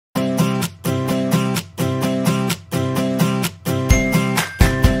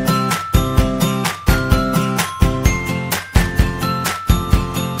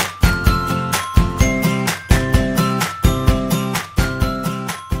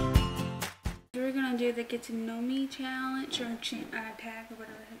play the Get to Know Me challenge or tag or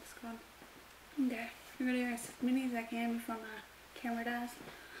whatever it's called. Okay, I'm gonna do as many as I can before my camera dies.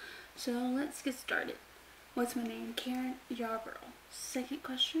 So let's get started. What's my name? Karen Yarborough. Second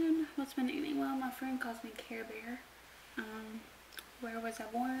question, what's my nickname? Well, my friend calls me Care Bear. Where was I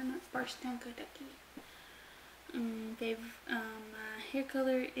born? Barstown, Kentucky. My hair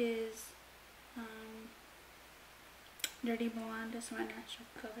color is dirty blonde. That's my natural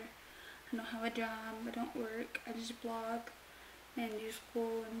color. I don't have a job. I don't work. I just blog and do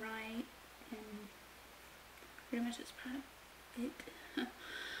school and write, and pretty much that's part of it.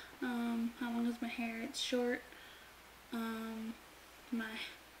 How long is my hair? It's short. My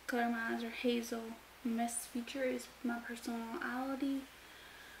color of my eyes are hazel. My best feature is my personality.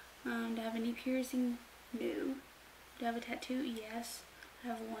 Do I have any piercing? No. Do I have a tattoo? Yes. I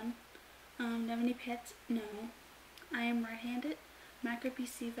have one. Do I have any pets? No. I am right-handed. Mac or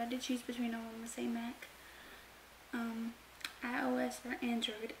PC? If I had to choose between them, I'm going to say Mac. iOS or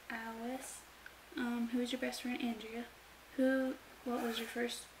Android? iOS. Who is your best friend? Andrea. What was your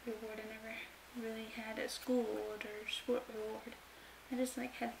first reward? I never really had a school award or sport reward. I just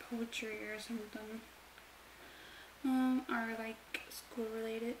like had poetry or something. Or like school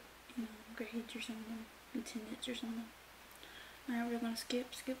related, grades or something, attendance or something. Alright, we're gonna skip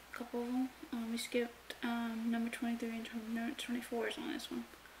a couple of them. We skipped number 23 and number 24 is on this one.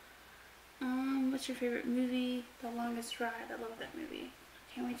 What's your favorite movie? The Longest Ride. I love that movie.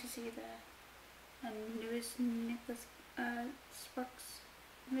 Can't wait to see the newest Nicholas Sparks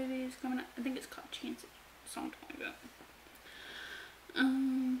movie is coming out. I think it's called Chance. Something like that.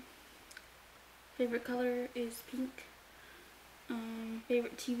 Favorite color is pink.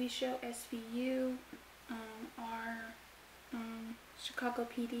 Favorite TV show, SVU, Chicago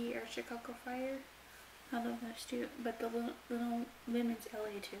PD or Chicago Fire. I love those two, but the Little Women's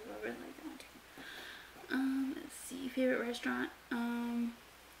LA too. I really like that one too. Let's see. Favorite restaurant,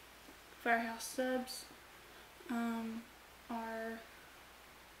 Firehouse Subs, are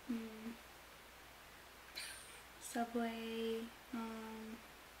Subway,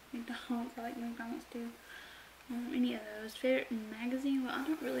 McDonald's. I like McDonald's too. Any of those. Favorite magazine? Well, I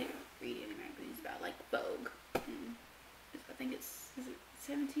don't really read any magazines, but I like Vogue. I think is it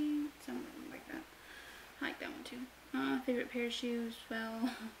 17? Something like that. I like that one too. Favorite pair of shoes? Well,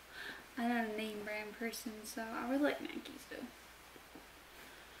 I'm not a name brand person, so I really like Nikes though.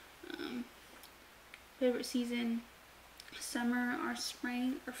 Favorite season? Summer or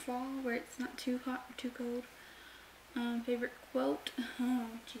spring or fall, where it's not too hot or too cold. Favorite quote?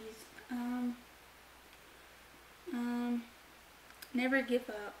 Oh, jeez. Never give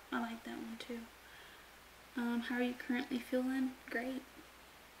up. I like that one too. How are you currently feeling? Great.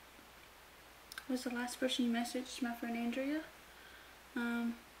 What's the last person you messaged? My friend Andrea.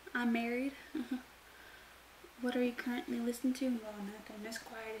 I'm married. What are you currently listening to? Well, nothing. It's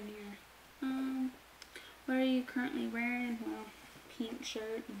quiet in here. What are you currently wearing? Well, pink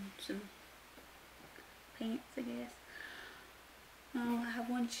shirt and some pants, I guess. I have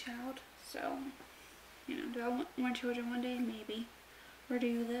one child, so, do I want more children one day? Maybe. Where do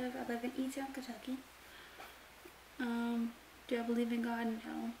you live? I live in E-Town, Kentucky. Do I believe in God?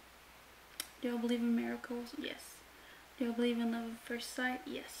 No. Do I believe in miracles? Yes. Do I believe in love at first sight?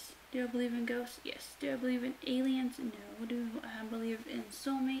 Yes. Do I believe in ghosts? Yes. Do I believe in aliens? No. Do I believe in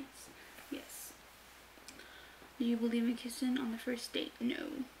soulmates? Yes. Do you believe in kissing on the first date?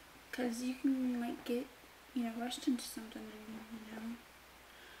 No. Because you can, get, rushed into something,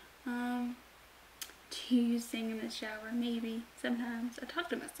 Do you sing in the shower? Maybe. Sometimes. I talk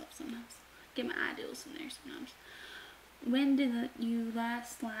to myself sometimes. Get my ideals in there sometimes. When did you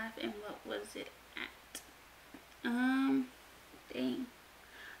last laugh and what was it at? Dang.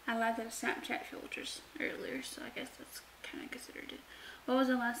 I laughed at Snapchat filters earlier, so I guess that's kind of considered it. What was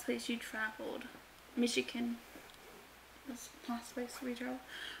the last place you traveled? Michigan. That's the last place we traveled.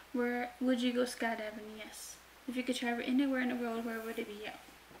 Where would you go skydiving? Yes. If you could travel anywhere in the world, where would it be? Yeah.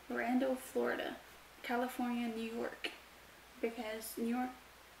 Orlando, Florida, California, New York. Because New York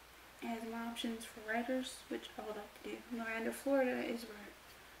has more options for writers, which I would like to do. Orlando, Florida is where,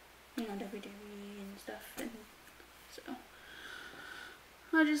 WWE and stuff, and so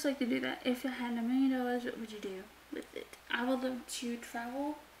I'd just like to do that. If I had $1 million, what would you do with it? I would love to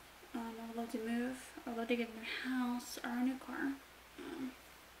travel. I would love to move. I would love to get a new house or a new car.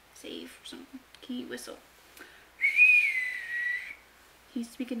 Save or something. Can you whistle? Can you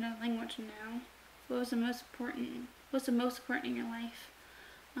speak another language now? What's the most important in your life?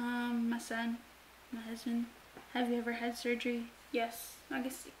 My son, my husband. Have you ever had surgery? Yes, I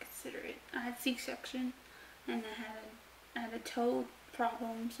guess you consider it. I had C-section, and I had a toe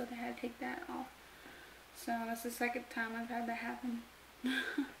problem, so they had to take that off. So that's the second time I've had that happen.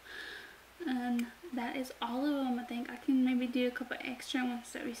 And that is all of them. I think I can maybe do a couple extra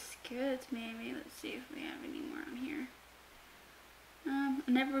ones that we skipped maybe. Let's see if we have any more on here. I've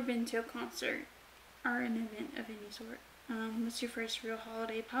never been to a concert or an event of any sort. What's your first real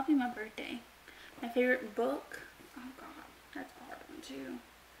holiday? Probably my birthday. My favorite book? Oh god, that's a hard one too.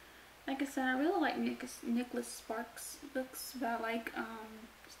 Like I said, I really like Nicholas Sparks books about like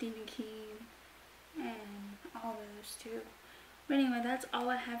Stephen King and all those too. But anyway, that's all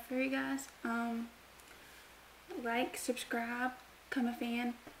I have for you guys. Like, subscribe, become a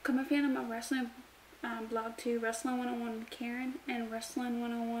fan of my wrestling blog too, Wrestling 101 Karen and Wrestling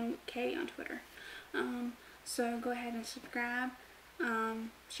 101 K on Twitter. So go ahead and subscribe,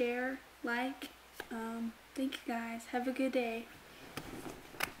 share, like. Thank you guys. Have a good day.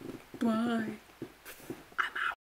 Bye.